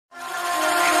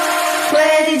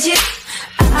where did you?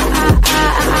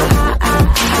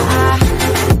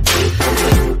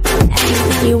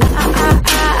 Anything you want.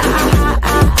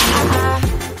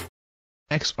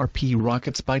 XRP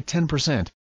rockets by 10%.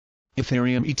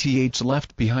 Ethereum ETH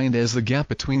left behind as the gap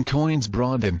between coins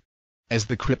broaden. As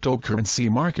the cryptocurrency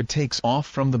market takes off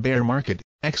from the bear market,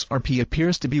 XRP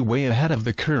appears to be way ahead of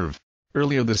the curve.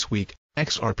 Earlier this week,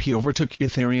 XRP overtook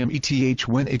Ethereum ETH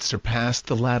when it surpassed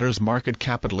the latter's market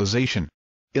capitalization.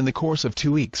 In the course of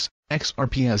 2 weeks,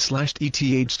 XRP has slashed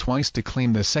ETH twice to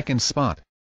claim the second spot.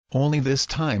 Only this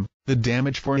time, the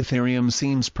damage for Ethereum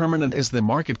seems permanent as the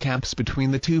market caps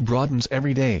between the two broadens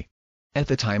every day. At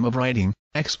the time of writing,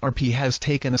 XRP has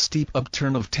taken a steep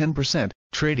upturn of 10%,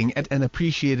 trading at an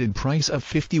appreciated price of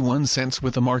 51 cents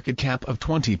with a market cap of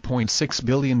 $20.6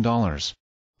 billion.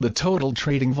 The total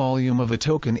trading volume of the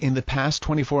token in the past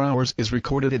 24 hours is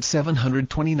recorded at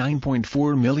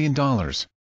 $729.4 million.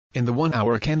 In the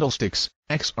 1-hour candlesticks,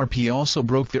 XRP also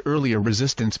broke the earlier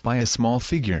resistance by a small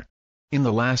figure. In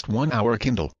the last 1-hour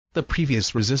candle, the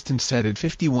previous resistance set at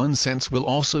 51 cents will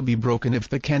also be broken if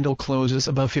the candle closes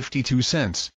above 52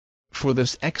 cents. For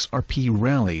this XRP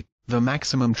rally, the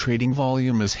maximum trading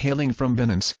volume is hailing from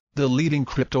Binance, the leading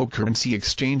cryptocurrency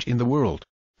exchange in the world.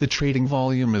 The trading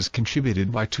volume is contributed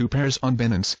by 2 pairs on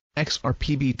Binance,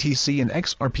 XRP BTC and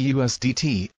XRP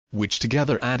USDT, which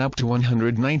together add up to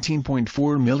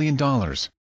 $119.4 million.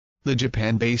 The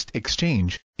Japan-based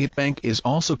exchange, Bank is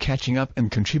also catching up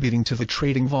and contributing to the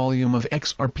trading volume of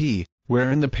XRP,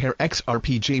 wherein the pair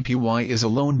XRP-JPY is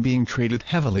alone being traded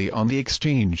heavily on the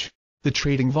exchange. The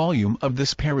trading volume of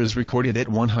this pair is recorded at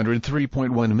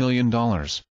 $103.1 million.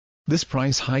 This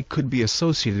price hike could be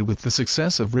associated with the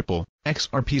success of Ripple,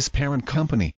 XRP's parent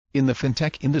company, in the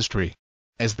fintech industry.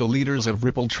 As the leaders of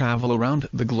Ripple travel around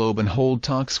the globe and hold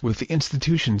talks with the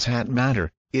institutions that matter,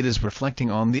 it is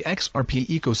reflecting on the XRP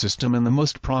ecosystem in the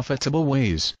most profitable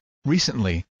ways.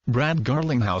 Recently, Brad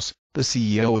Garlinghouse, the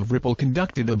CEO of Ripple,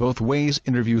 conducted a both-ways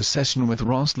interview session with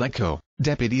Ross Lecco,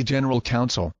 Deputy General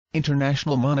Counsel,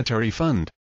 International Monetary Fund.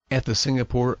 At the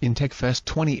Singapore Intech Fest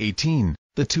 2018,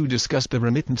 the two discussed the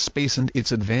remittance space and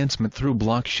its advancement through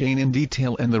blockchain in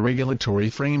detail and the regulatory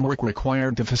framework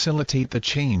required to facilitate the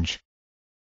change.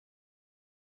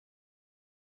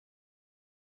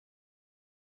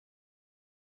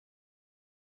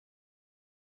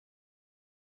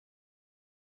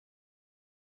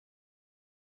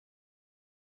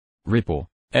 Ripple,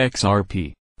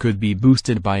 XRP, could be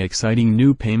boosted by exciting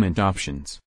new payment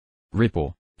options.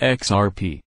 Ripple,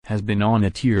 XRP, has been on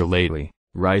a tear lately,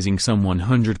 rising some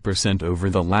 100% over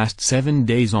the last 7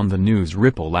 days on the news.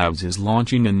 Ripple Labs is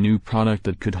launching a new product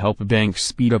that could help banks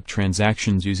speed up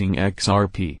transactions using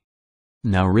XRP.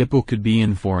 Now Ripple could be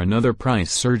in for another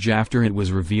price surge after it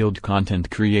was revealed content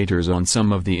creators on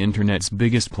some of the internet's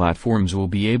biggest platforms will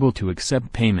be able to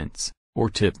accept payments, or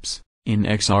tips, in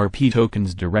XRP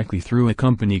tokens directly through a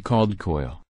company called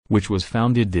Coil, which was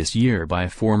founded this year by a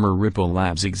former Ripple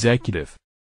Labs executive.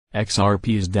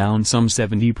 XRP is down some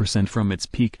 70% from its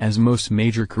peak as most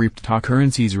major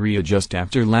cryptocurrencies readjust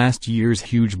after last year's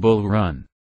huge bull run.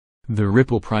 The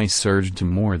Ripple price surged to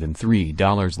more than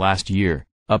 $3 last year,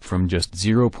 up from just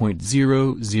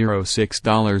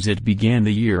 $0.006 it began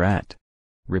the year at.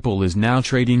 Ripple is now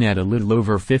trading at a little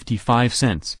over 55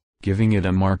 cents. Giving it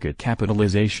a market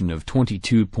capitalization of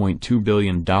 $22.2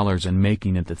 billion and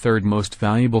making it the third most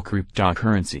valuable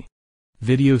cryptocurrency.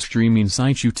 Video streaming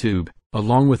site YouTube,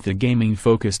 along with the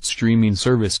gaming-focused streaming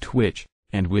service Twitch,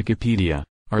 and Wikipedia,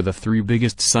 are the 3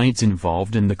 biggest sites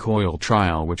involved in the Coil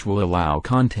trial, which will allow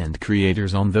content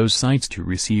creators on those sites to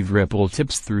receive Ripple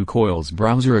tips through Coil's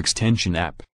browser extension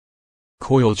app.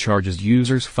 Coil charges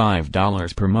users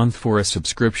 $5 per month for a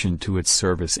subscription to its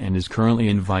service and is currently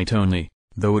invite-only,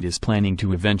 though it is planning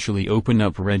to eventually open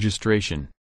up registration.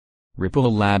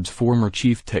 Ripple Labs' former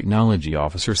Chief Technology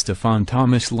Officer Stefan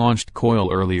Thomas launched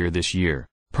Coil earlier this year,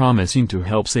 promising to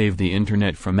help save the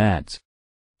internet from ads.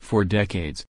 For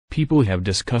decades, people have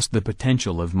discussed the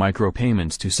potential of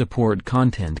micropayments to support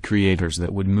content creators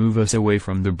that would move us away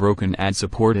from the broken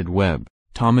ad-supported web,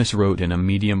 Thomas wrote in a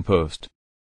Medium post.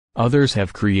 Others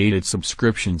have created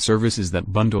subscription services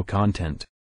that bundle content.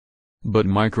 But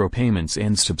micropayments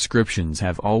and subscriptions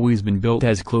have always been built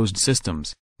as closed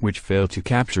systems, which fail to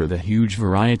capture the huge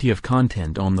variety of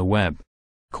content on the web.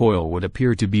 Coil would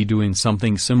appear to be doing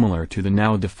something similar to the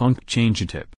now-defunct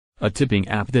ChangeATip, a tipping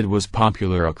app that was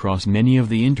popular across many of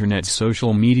the internet's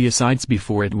social media sites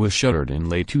before it was shuttered in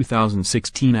late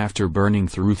 2016 after burning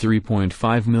through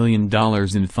 $3.5 million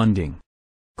in funding.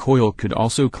 Coil could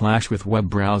also clash with web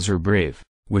browser Brave,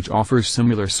 which offers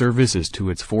similar services to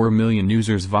its 4 million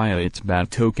users via its BAT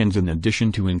tokens in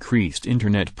addition to increased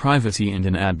internet privacy and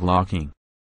an ad blocking.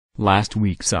 Last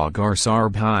week Salgar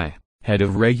Sarbhai, head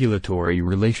of regulatory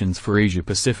relations for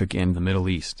Asia-Pacific and the Middle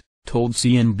East, told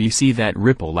CNBC that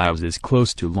Ripple Labs is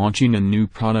close to launching a new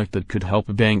product that could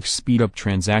help banks speed up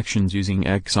transactions using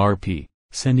XRP,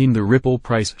 sending the Ripple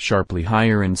price sharply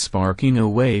higher and sparking a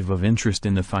wave of interest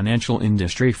in the financial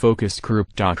industry-focused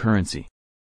cryptocurrency.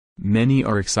 Many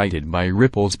are excited by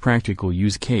Ripple's practical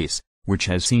use case, which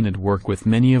has seen it work with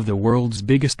many of the world's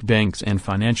biggest banks and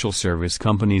financial service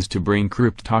companies to bring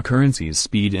cryptocurrencies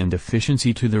speed and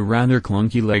efficiency to the rather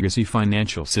clunky legacy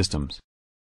financial systems.